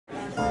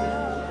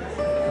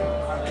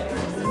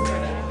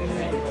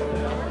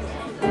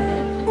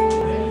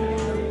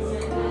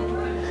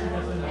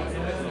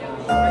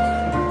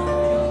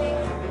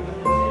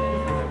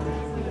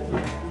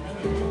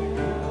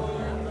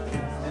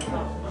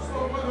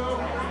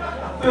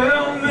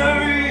Well,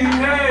 Mary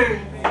had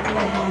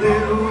a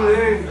little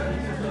lake.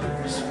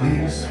 This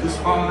place was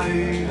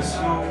white as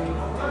snow.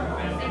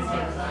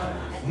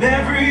 And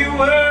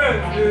everywhere,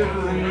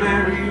 in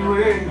merry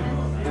way,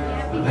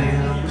 the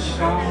land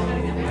shone.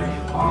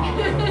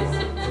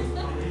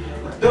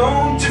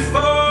 Don't you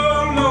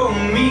follow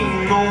me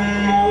no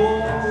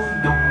more.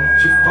 Don't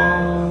you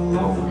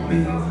follow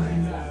me.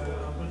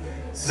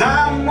 'Cause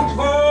I'm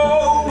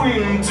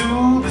going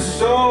to the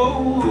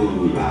soul.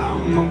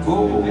 I'm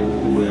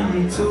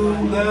going to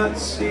that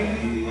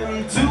sea.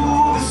 And to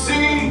the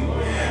sea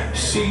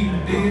she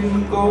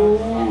didn't go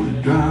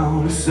to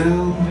drown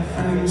herself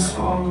in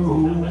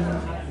sorrow.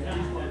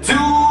 To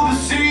the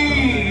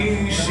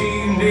sea she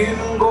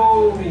didn't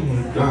go to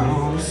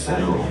drown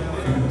herself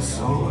in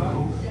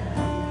sorrow.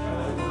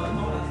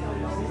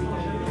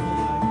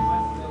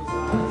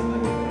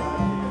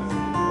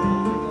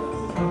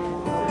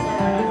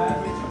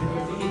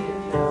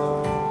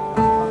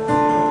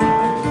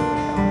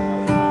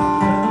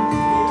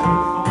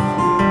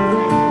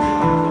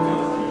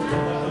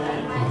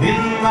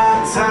 In my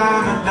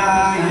time of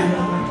dying,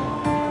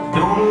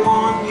 don't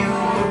want you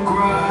to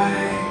cry.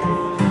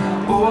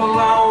 All I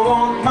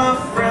want my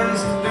friends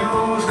to do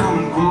is come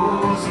and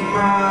close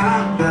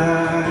my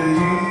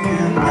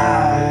dying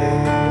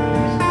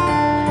eyes.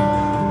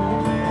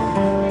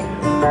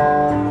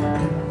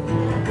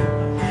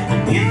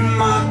 In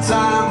my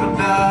time of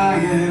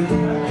dying,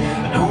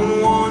 I don't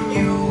want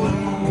you to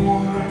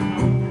mourn.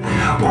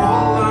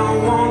 All I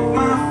want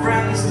my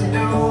friends to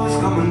do is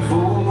come and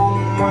fold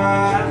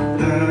my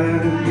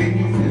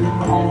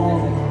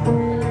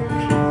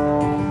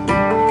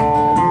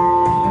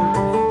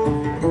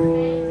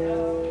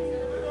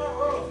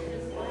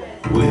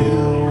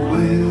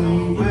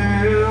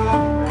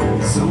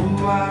so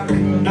I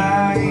can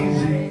die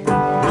easy.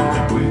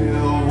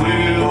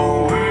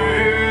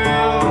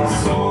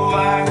 So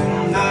I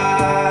can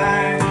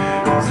die.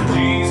 So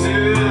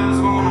Jesus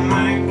gonna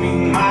make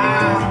me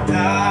my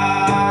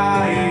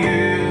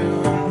dying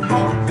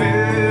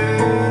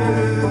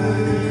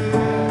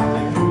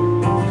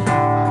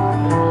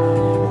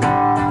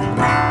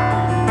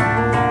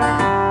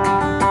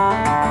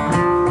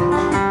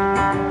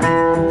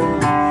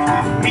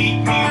Meet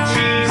me,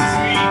 Jesus,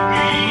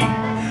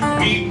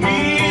 meet me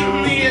in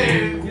the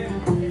air.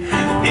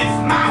 If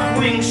my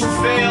wings should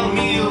fail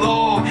me,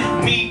 Lord,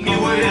 meet me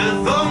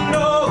with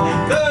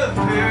another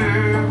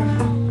pair.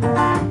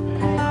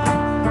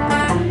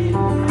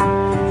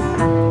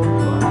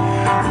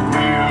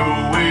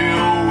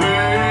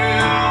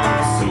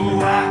 So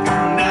I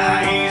can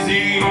die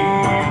easy.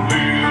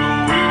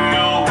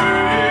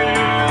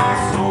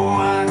 So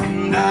I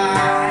can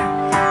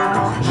die.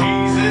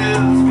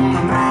 Jesus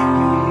gonna make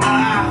me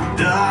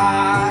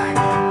die.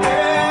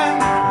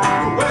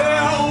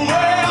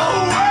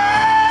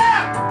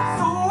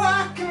 So I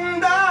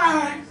can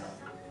die.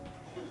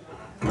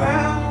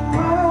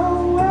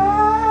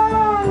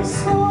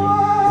 So I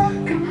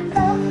can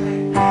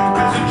die.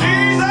 'Cause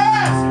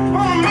Jesus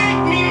will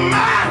make me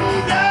mine.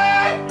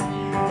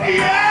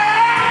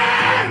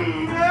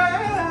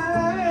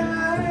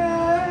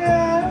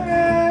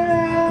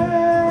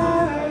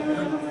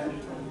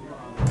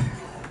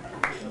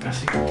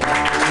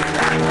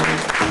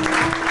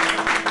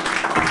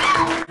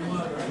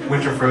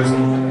 Winter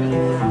Frozen.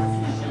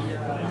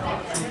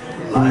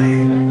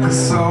 Like a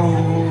soldier,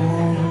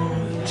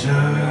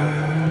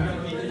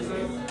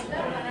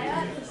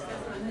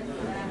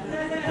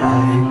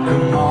 like a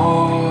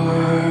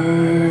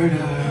martyr,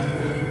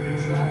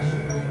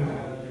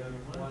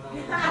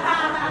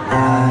 I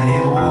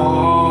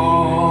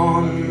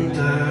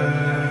wander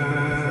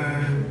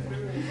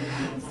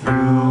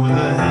through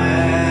the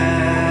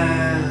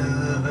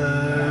heather,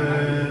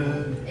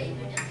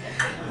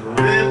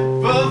 rip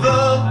of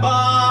the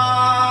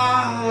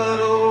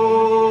bottle,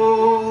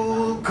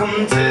 come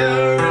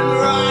tear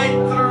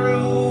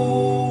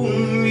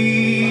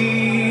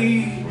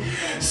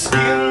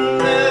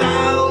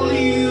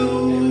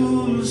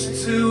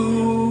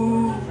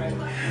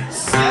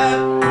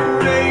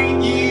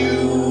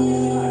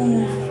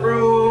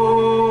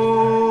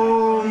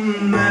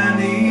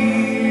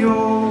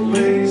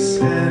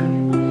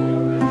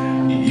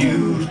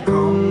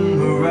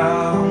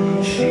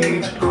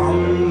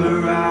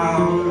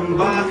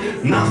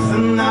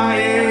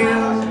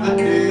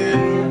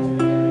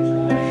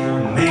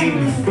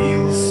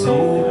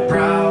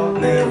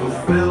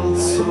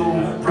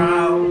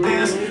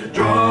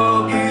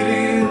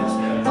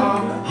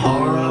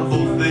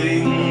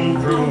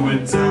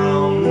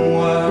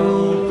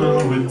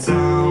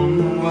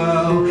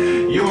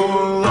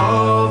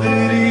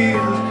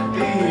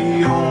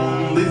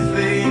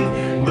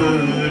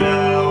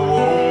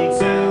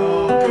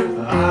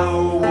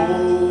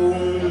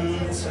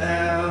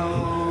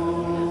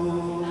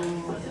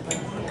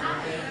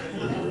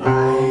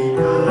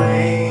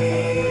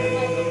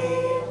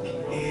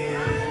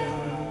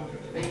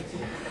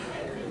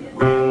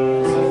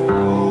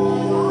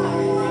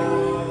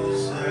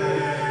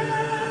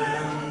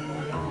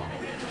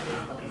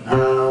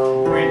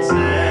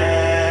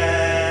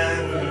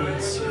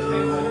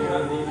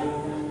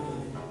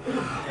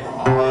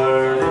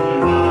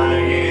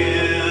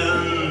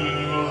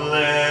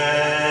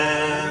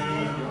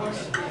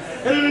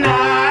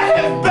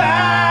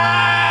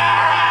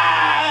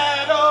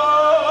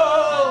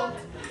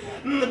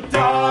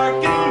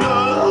dark and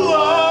the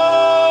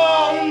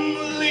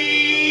lonely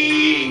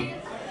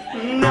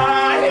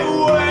night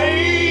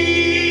wasted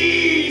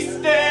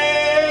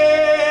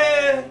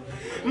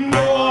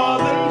more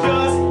than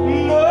just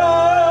money.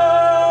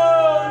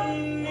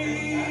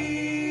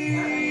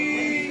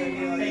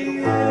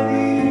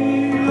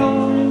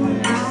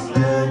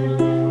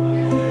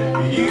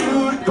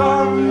 You'd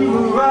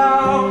come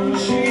around,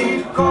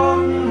 she'd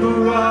come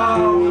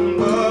around,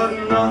 but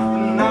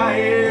nothing I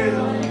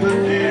ever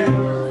did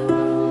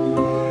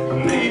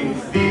made me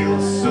feel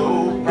so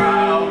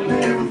proud.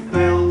 Never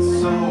felt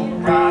so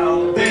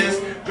proud. This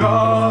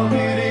drug,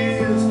 it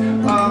is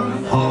a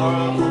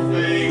horrible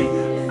thing.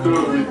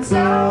 Throw it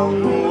down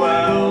the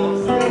well,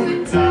 throw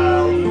it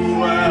down the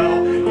well.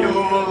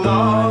 Your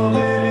love,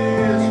 it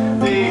is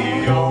the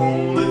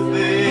only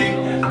thing,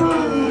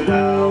 but I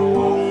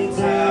won't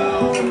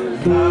tell,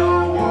 I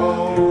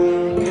won't.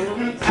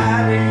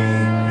 Patty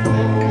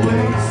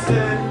always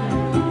said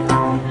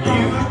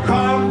you'd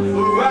come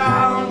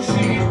around,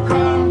 she'd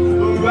come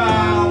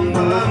around,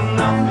 but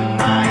nothing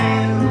I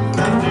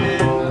ever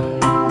did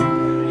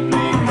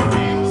made me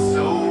feel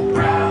so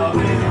proud.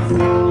 Never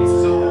felt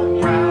so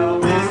proud.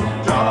 This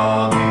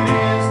drug, it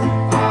is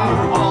a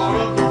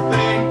horrible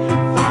thing.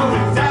 Throw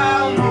it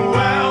down the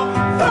well,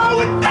 throw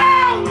it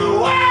down the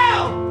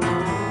well.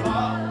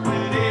 Love,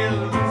 it is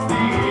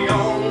the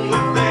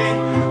only thing,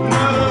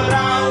 but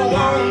I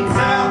won't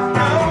tell,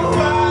 no,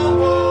 I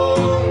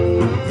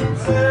won't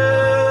tell.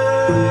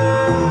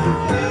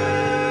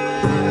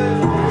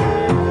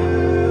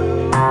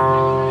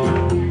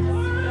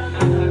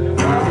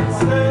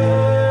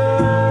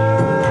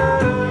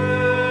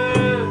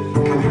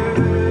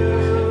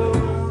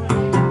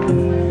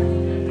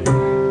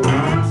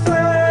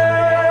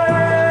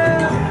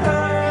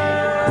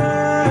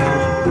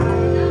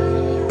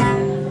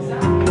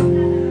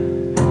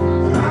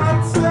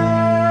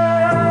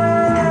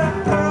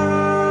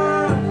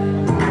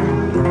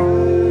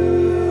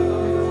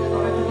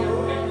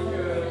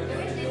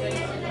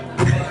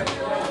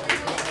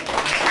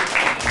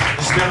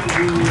 J'espère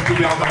que vous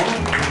pouvez entendre.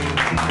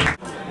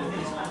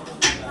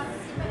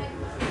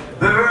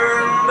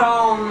 Burned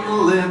on the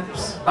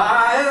lips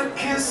by a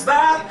kiss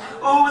that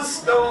was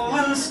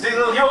stolen.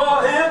 Still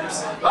your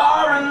hips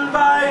are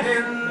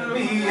inviting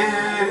me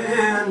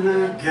in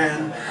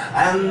again,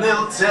 and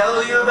they'll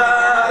tell you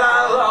that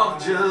I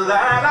loved you,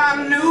 that I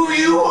knew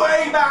you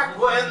way back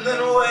when.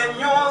 Then when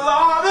your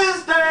love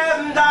is dead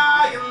and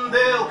dying,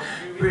 they'll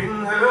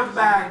bring her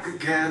back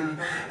again,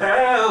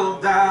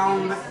 held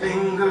down the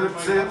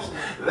fingertips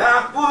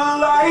that were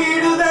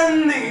lighter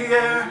than the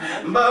air.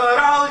 But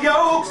all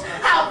yokes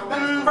have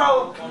been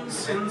broken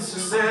since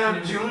you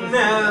said you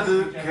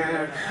never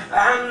cared,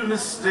 and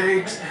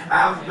mistakes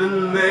have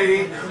been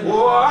made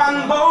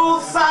on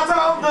both sides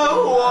of the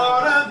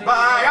water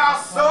by our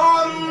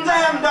sons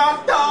and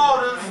our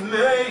daughters.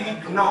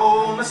 Make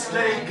no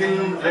mistake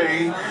in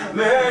vain,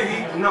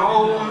 make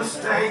no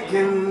mistake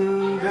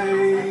in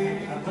vain.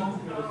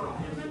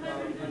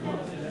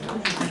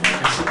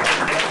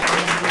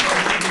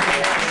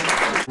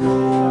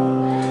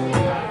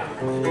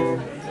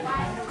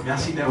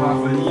 Merci d'avoir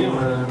venu.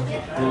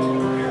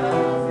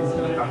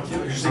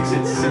 Je sais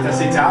que c'est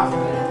assez tard.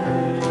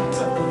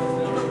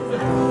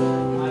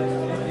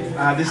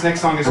 This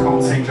next song is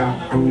called St. John.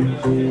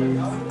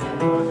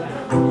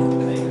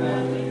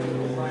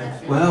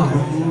 Well,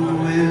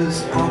 who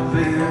is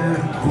puppet,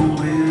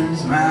 who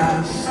is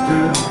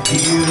master?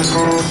 Hear the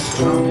cross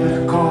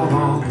trumpet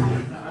call,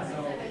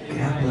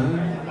 gambler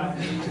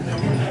to the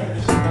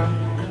ears.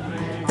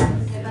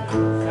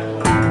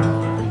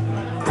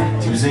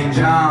 To St.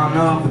 John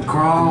of the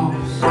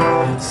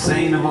Cross,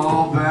 saint of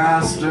all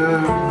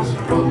bastards,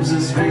 rubs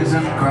his face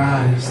and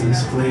cries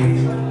this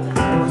plea.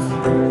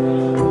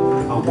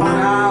 When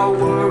I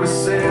were a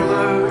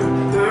sailor,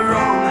 there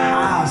on the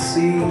high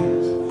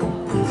seas,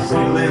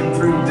 sailing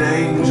through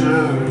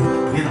danger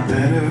in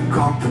better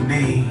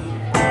company.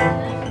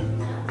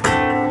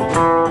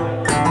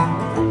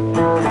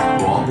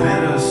 Or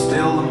better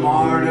still, the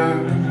martyr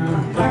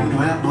who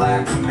went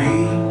black for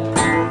me.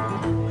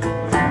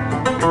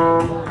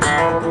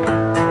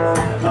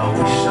 I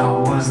wish I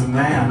was the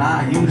man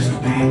I used to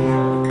be.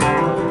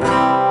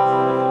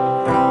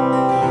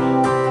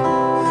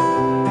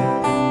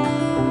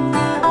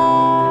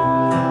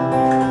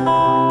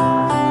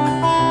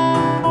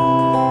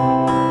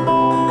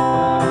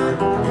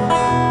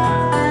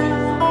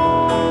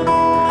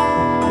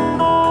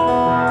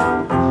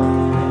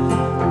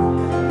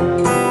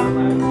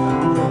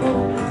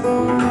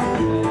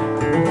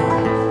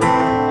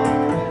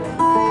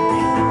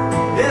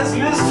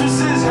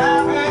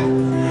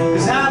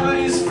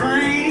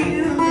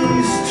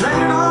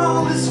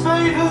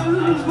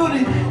 But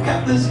he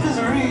kept this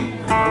misery.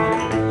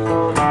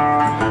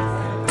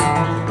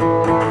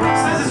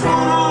 Says it's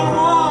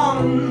one-on-one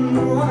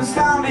when it's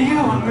down to you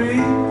and me.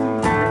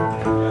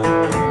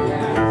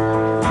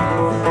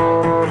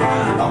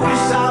 I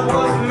wish I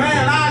was the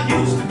man I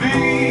used to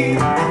be.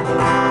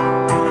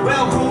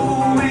 Well,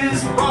 who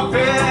is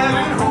puppet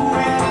and who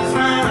is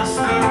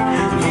master?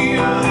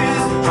 Here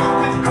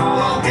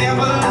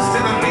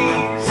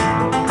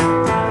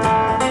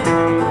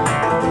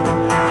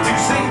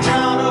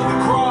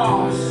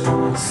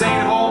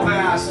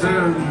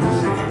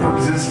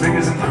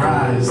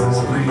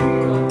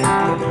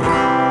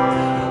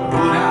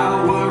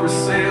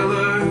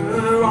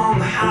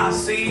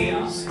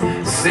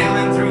seas,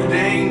 sailing through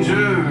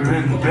danger,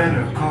 and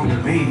better come to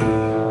me.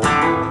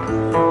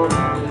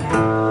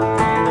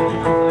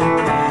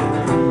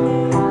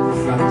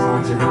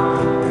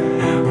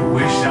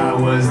 Wish I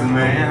was the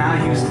man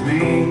I used to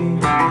be.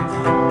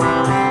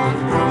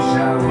 Wish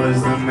I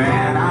was the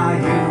man I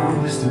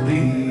used to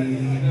be.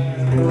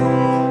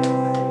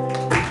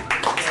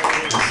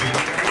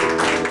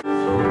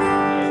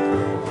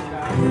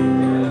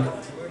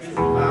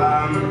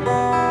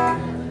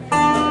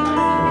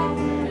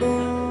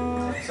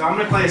 So I'm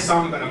gonna play a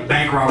song about a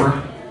bank robber.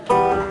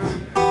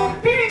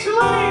 Beat too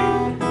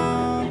late.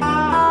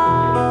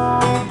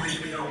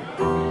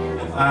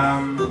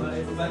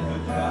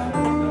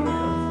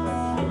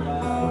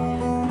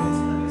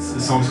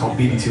 The song's called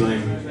Beat Too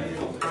Late.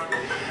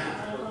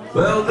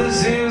 Well,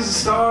 this is a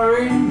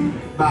story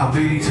about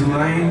Beatty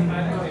Tulane.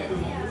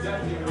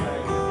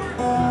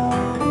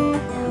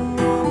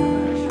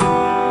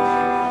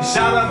 He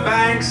shot up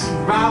banks,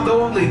 robbed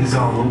old ladies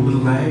all over the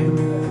land,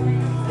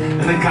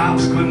 and the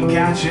cops couldn't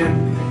catch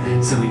him,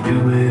 so he'd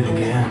do it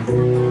again.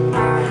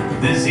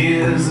 This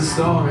here's the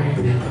story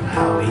of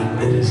how he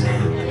met his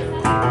end.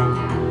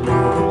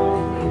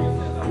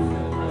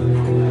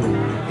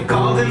 He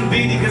called him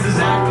Beatty because his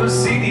act was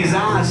seedy, his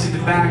eyes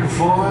shifted back and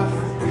forth.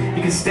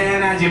 He could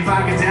stand as you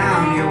pocket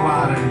down your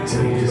water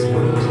until you just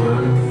put his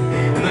word.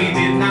 And though you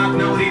did not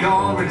know he'd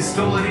already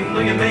stolen, even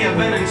though you may have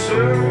been in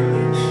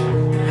church.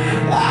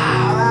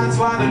 Ah, that's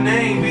why the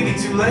name Beatty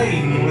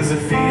Tulane was a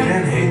fear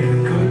and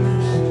hated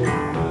curse.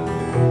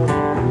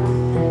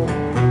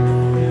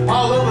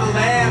 All over the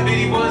land,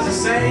 Beatty was the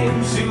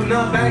same, shooting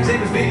up banks,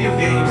 same as video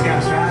games.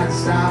 Guys tried to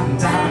stop him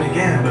time and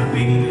again, but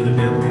Beatty knew the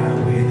devil got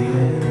away in the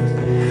end.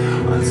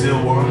 Until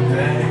one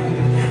day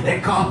they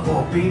caught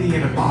poor Beatty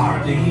in a bar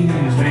and he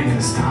was drinking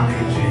his tonic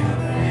and gin.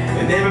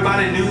 And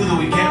everybody knew that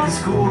we kept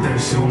it cool, they were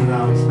showing it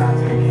always back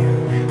to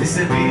begin. They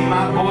said, Beatty,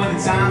 my boy, the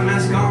time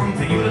has come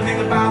for you to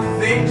think about the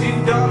things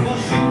you've done. We'll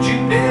shoot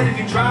you dead if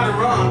you try to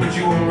run, but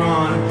you won't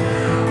run.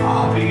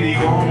 Oh, Beatty,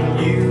 won't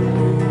you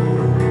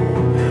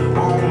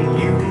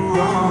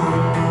run?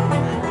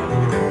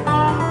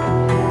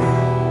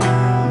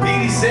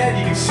 Beatty said,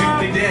 you can shoot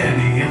me dead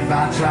if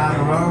I try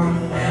to run,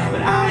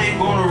 but I ain't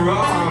gonna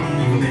run,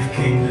 even if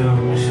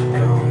kingdom should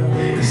come.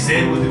 He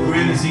said with a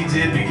grin as he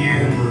did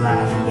begin to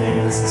laugh and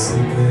dance and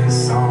sing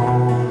this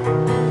song.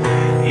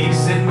 He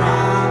said,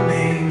 my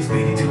name's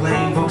Beatty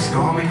Tulane, folks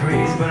call me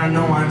crazy, but I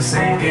know I'm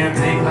sane, can't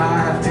take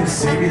life too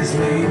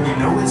seriously, you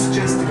know it's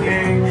just a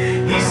game.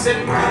 He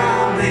said,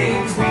 my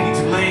name's Beatty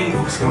Tulane,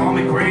 folks call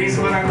me crazy,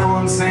 but I know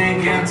I'm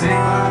sane, can't take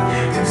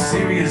life too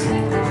seriously,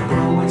 you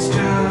know it's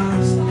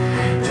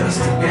just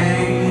a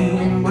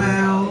game.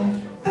 Well,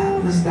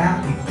 that was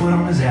that. He put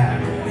on his hat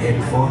and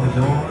headed for the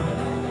door.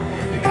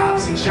 The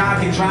cops in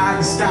shock, he tried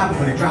to stop him,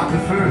 but he dropped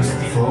it first at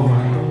the floor.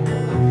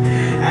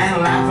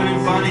 And laughing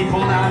and fun, he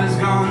pulled out his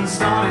gun,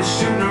 started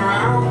shooting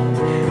around.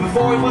 And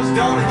before he was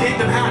done, the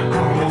kingdom had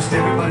almost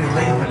everybody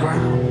lay on the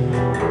ground.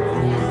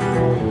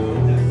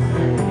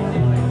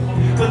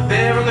 But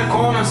there in the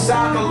corner,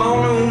 South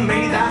Alona, who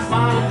made that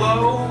final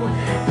blow,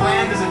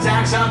 planned his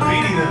attack, shot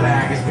Beatty in the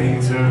back as Beatty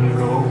turned to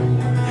go.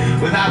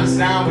 Without a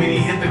sound, Beatty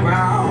hit the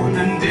ground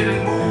and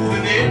didn't move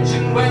an inch.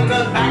 And when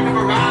the backup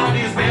arrived,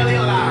 he was barely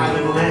alive,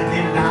 and letting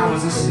him die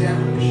was a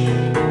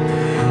cinch.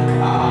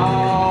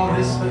 Oh,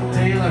 this little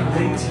tale I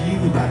relate to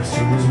you about as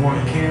true as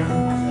one can.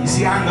 You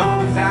see, I know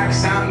the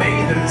facts, I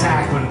made the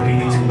attack when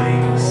Beatty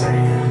Tulane was saying.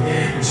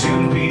 And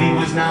shooting Beatty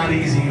was not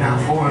easy,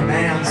 not for a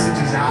man such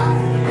as I.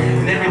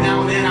 And every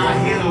now and then I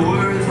hear the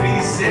words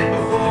Beatty said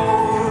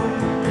before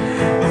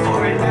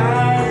he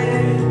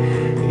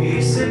died.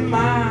 He said,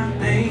 my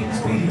name's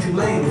Beatty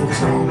Tulane, folks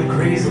call me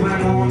crazy, but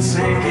I know I'm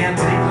saying can't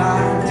take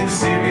life too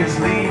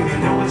seriously, you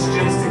know it's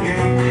just a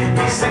game.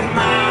 He said,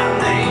 my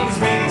name's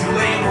Beatty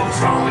Tulane, folks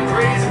call me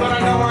crazy, but I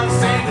know I'm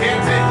saying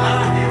can't take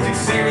life too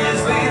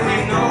seriously,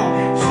 you know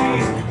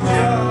she's just a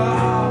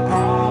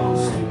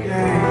game.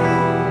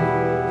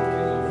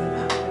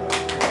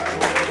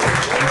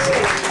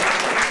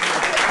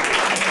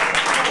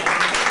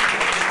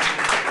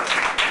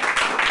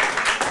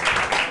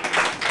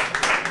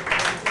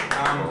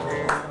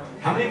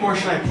 How many more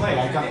should I play?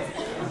 I've got a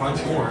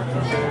bunch more.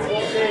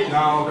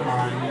 No, come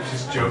on, you're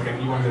just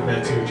joking. You want to go to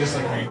bed too, just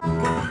like me.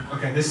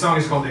 Okay, this song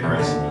is called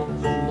Disquaires.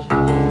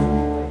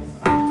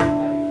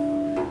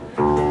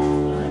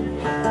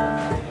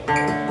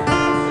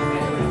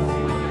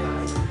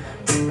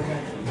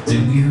 Do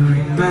you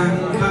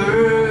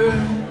remember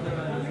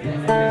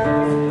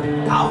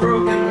how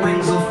broken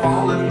wings will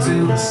fall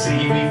into the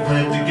sea? We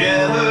fled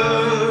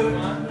together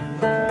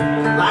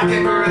like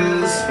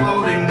Icarus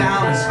floating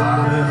down as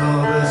far as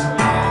others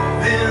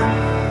above him.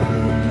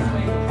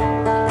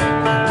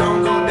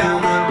 Don't go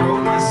down that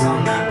road, my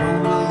son, that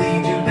road will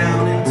lead you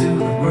down into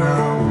the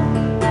ground.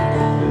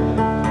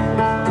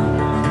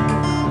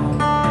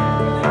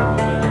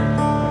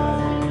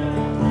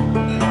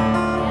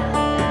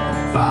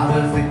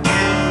 Father,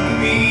 forgive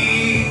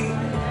me,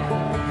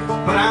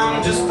 but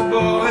I'm just a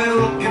boy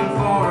looking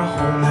for a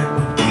home that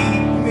would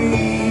keep me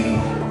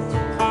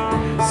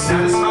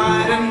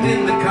satisfied and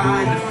in the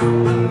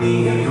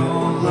company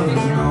your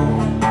lovers know.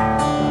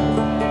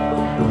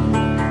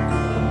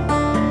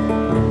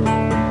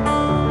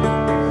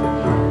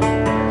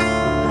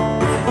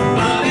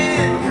 Blood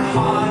in your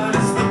heart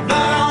is the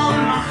blood on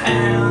my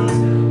hands.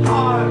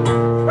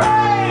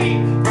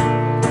 Heartbreak.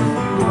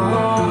 You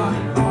are,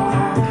 I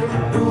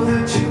know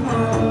that you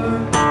are.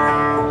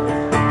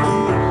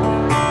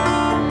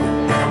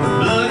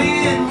 Blood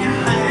in your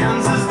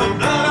hands is the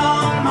blood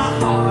on my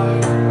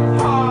heart.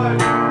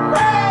 Heartbreak.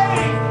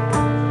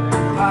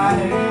 I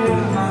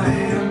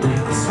am,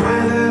 I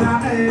swear that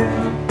I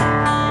am.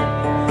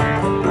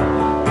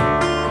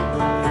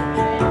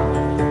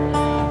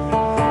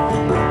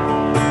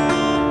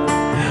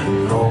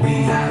 All we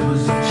had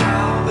was a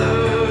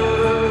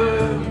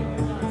childhood,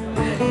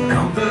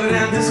 comfort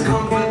and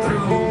discomfort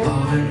through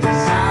love and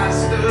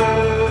disaster,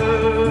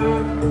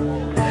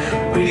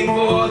 waiting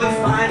for the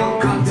final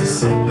cut to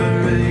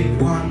separate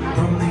one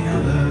from the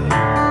other.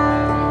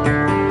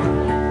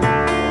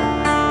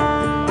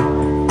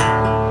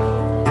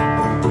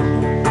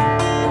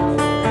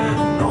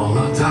 And all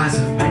our ties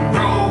have been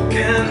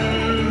broken,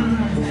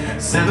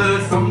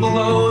 severed from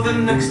below. The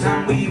next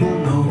time we will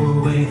know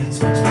a way that's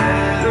much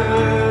better.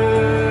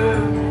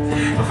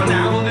 But for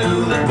now we'll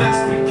do the best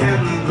we can,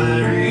 the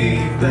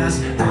very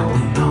best that we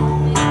know.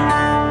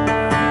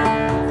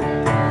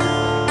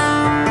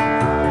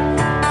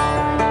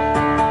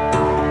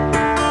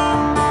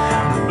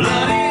 The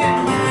blood in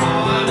your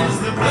heart is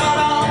the blood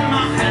on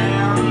my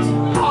hands.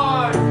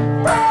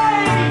 Heartbreak.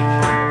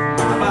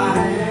 I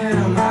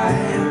am, I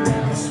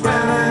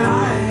swear that I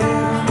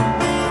am.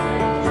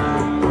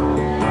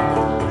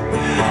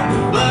 The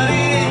blood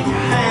in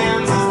your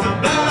hands is the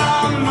blood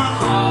on my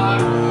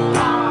heart.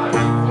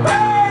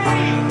 Heartbreak.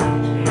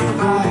 If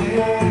I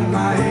am,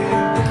 I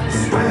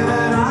swear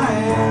that I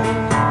am.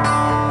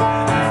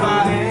 If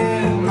I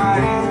am, I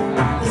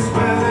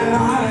swear that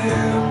I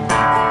am.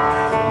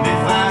 And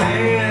if I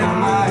am,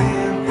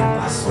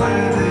 I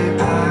swear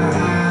that I am.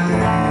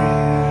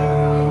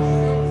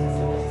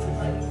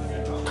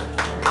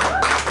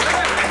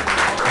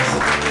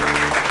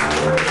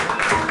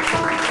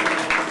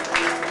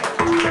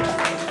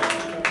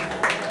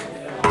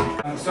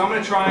 So I'm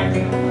gonna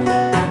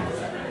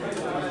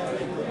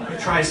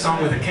try a song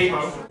with a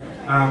capo.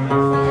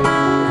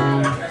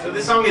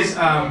 So this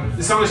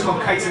song is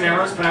called Kites and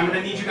Arrows, but I'm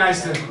gonna need you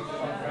guys to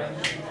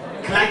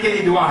claquer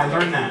les doigts.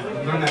 Learn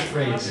that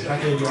phrase.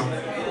 Claquer les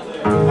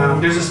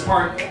doigts. There's this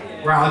part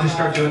where I'll just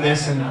start doing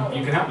this, and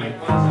you can help me.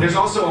 There's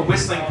also a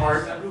whistling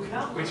part,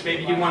 which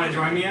maybe you want to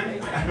join me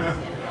in,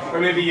 or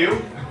maybe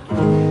you.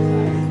 You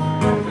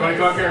want to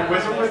go up here and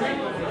whistle with me?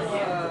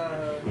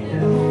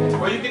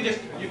 Or you can just.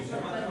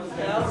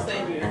 I'll stay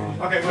here.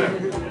 Okay, whatever.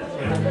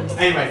 Yeah.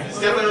 Anyway,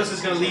 Stephanos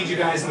is going to lead you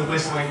guys in the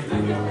whistling.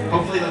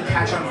 Hopefully they'll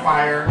catch on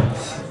fire.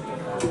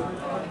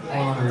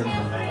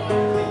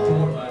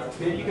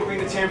 Maybe you can bring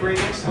the tambourine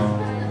next time.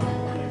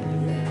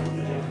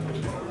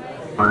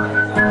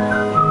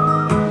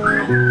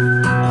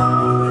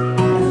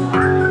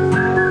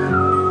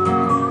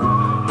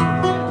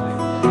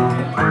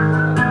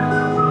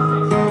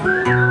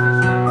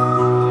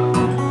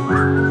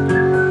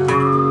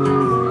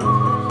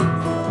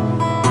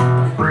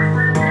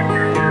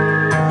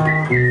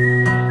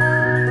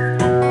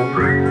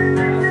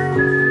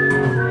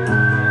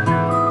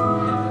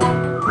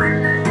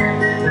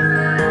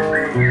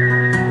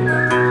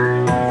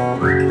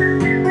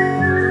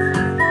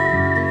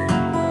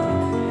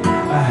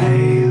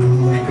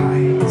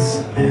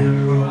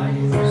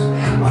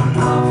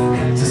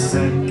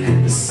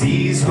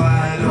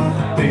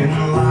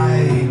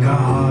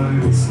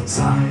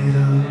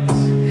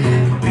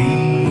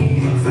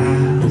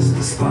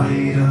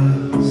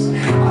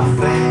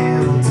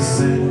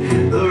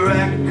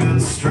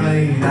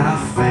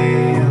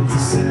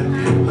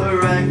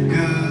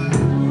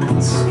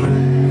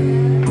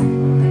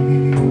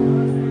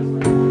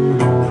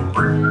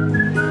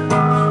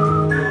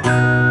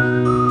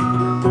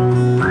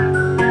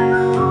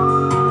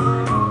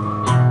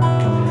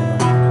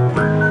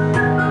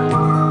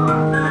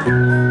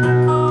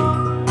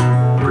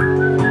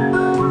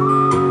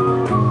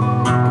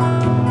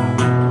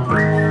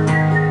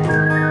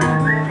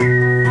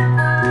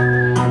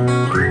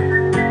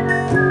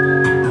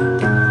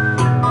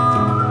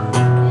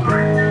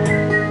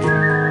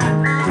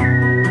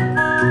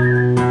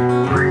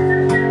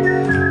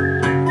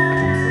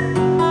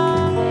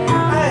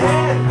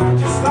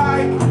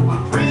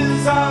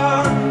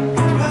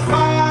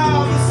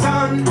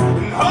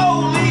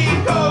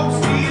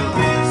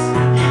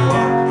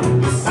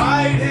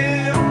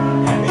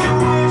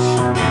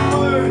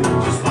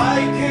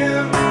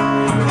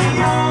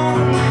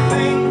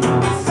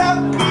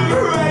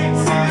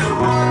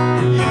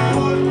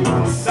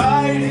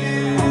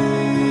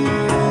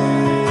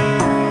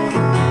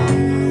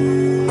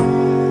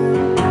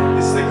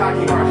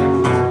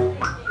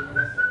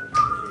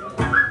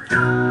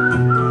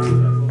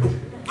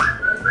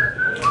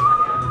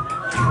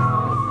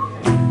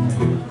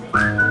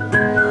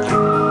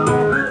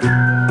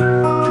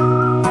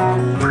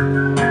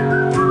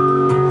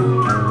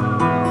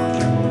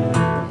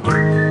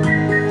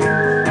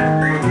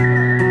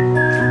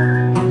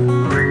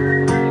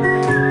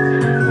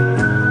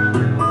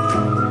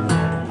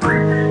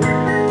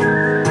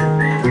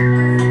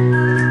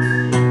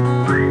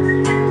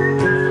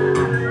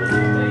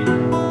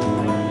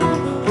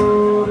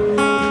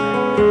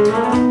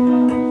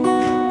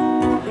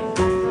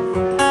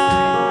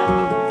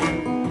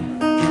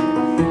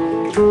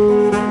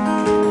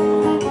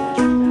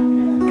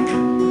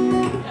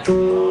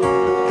 was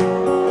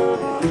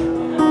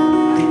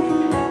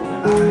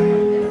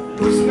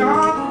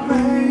not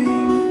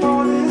made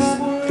for this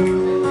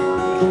world.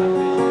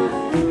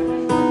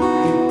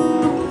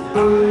 I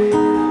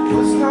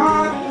was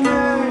not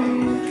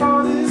made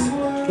for this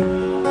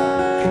world.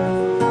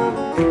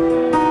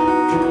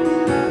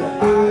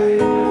 I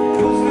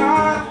was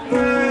not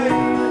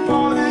made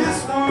for this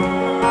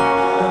world.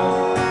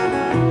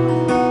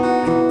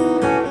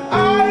 I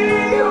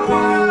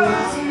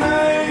was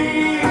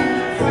made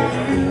for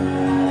you.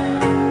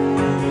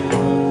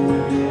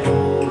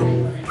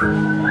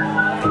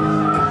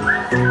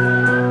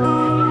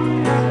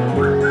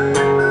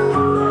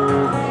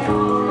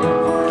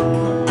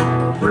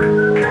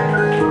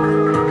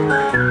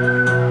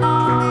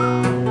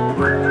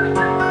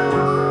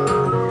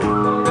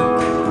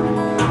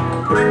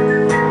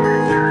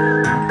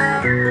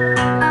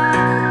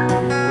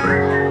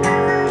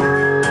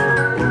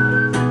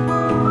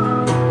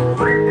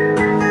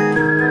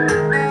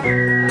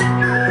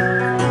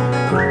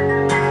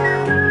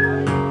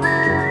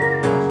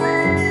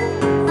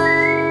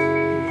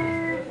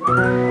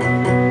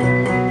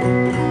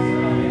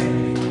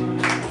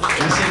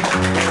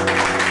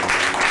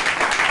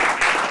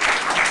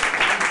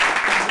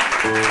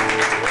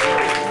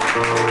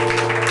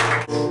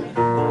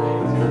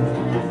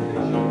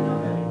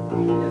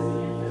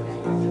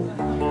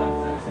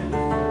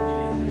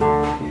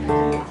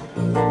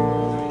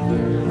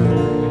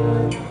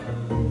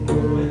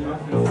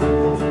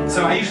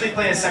 So I usually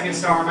play a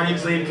Secondstar. My name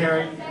is Liam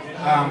Carey.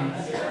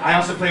 I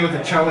also play with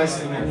a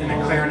cellist and a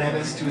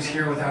clarinetist who's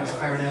here without his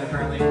clarinet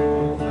apparently.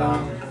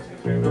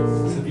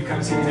 So if you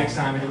come see me next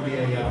time, it'll be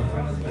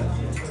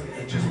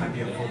it just might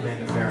be a full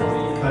band affair.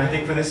 But I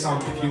think for this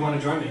song, if you want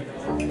to join me,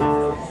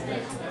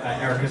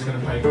 Erica's going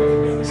to play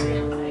with me on this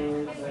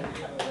game.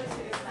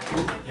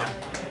 Yeah.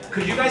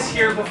 Could you guys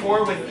hear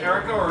before with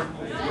Erica or?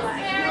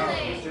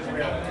 Just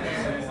barely.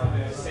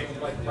 Just take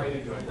right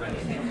into it.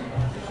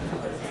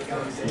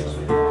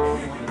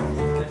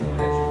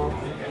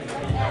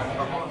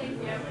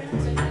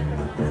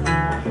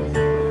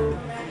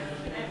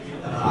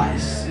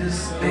 Ice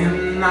is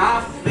thin,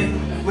 I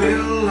think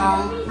we'll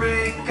all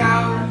break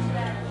out.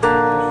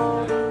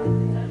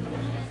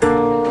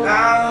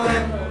 I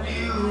let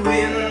you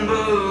in,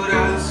 but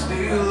I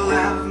still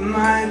have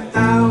my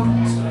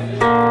doubts.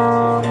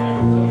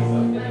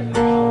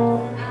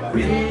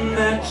 Wind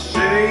that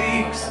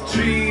shakes the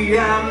tree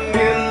I'm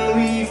in,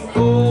 we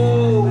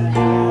fall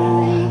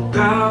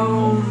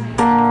down.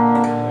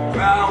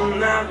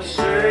 Ground that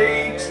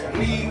shakes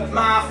beneath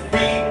my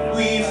feet,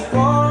 we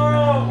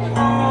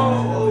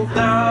fall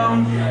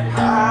down. I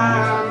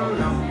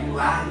know,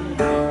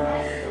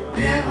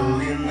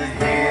 devil in the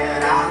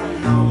head, I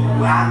know,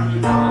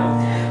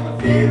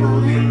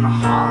 devil in the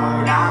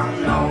heart, I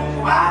know,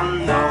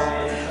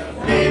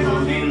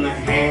 devil in the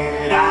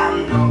head,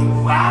 I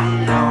know,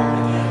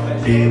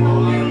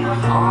 devil in the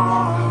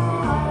heart.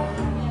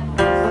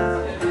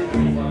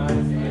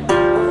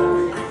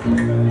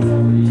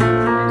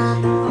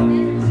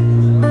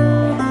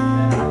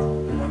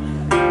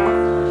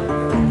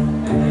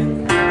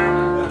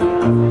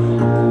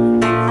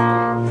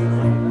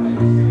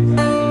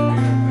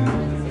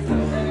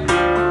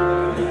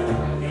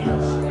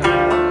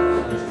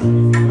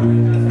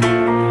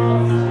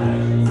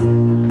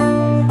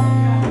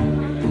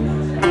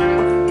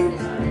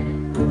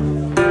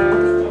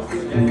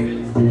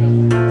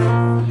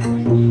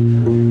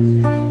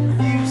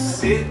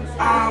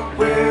 I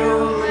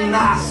will, and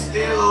I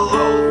still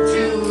hold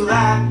to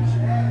that.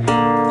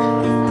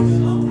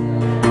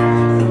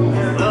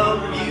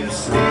 Love you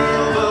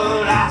still,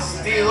 but I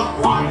still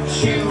want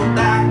you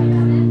back.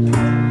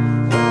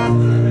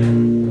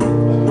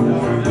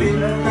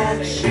 Wind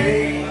that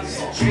shakes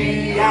the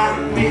tree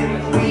I'm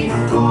in, we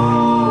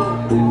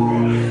fall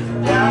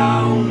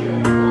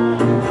down.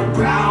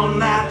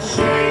 Ground that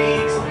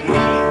shakes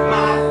beneath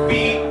my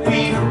feet, we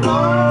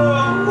fall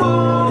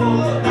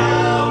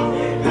down.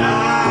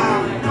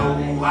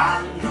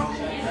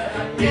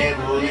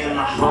 Devil in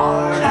the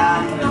heart, I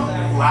know,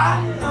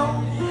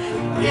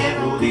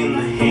 devil in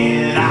the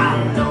head,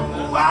 I know,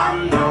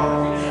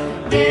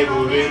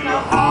 devil in the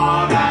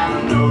heart, I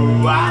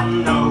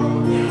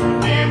know,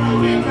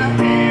 devil in the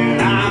head, I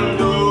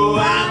know,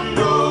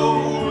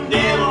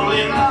 devil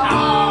in the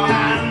heart,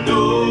 I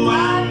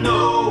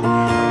know,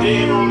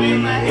 devil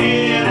in the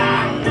head, I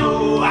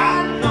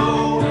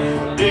know,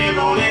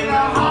 devil in the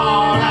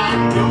heart, I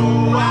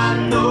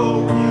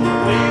know,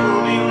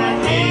 devil in the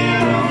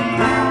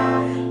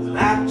head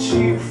that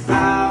you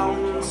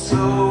found so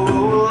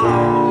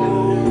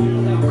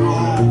long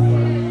ago.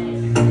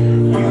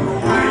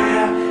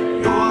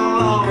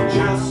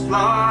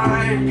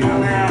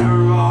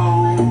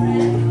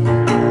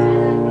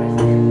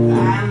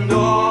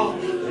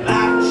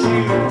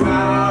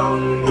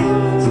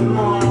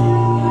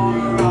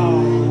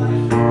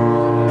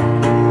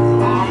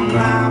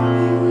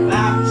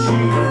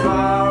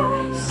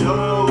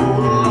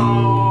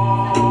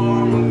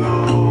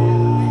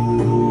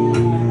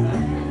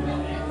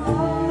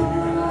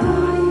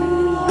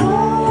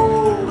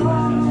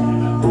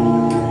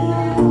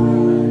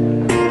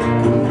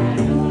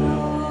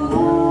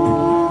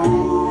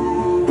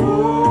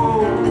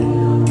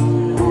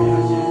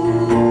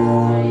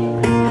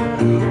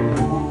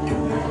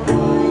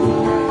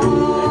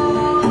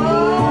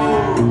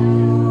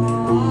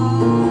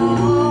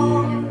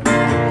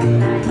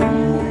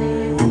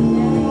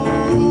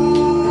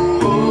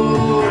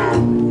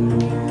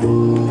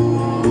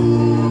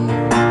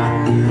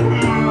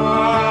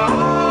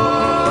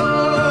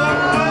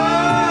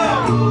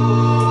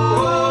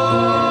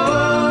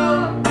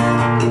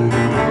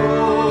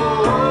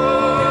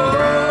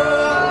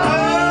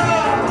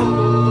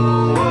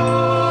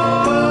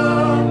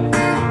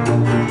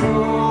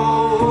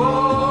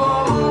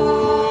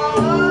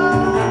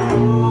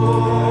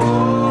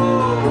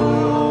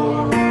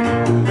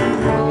 Thank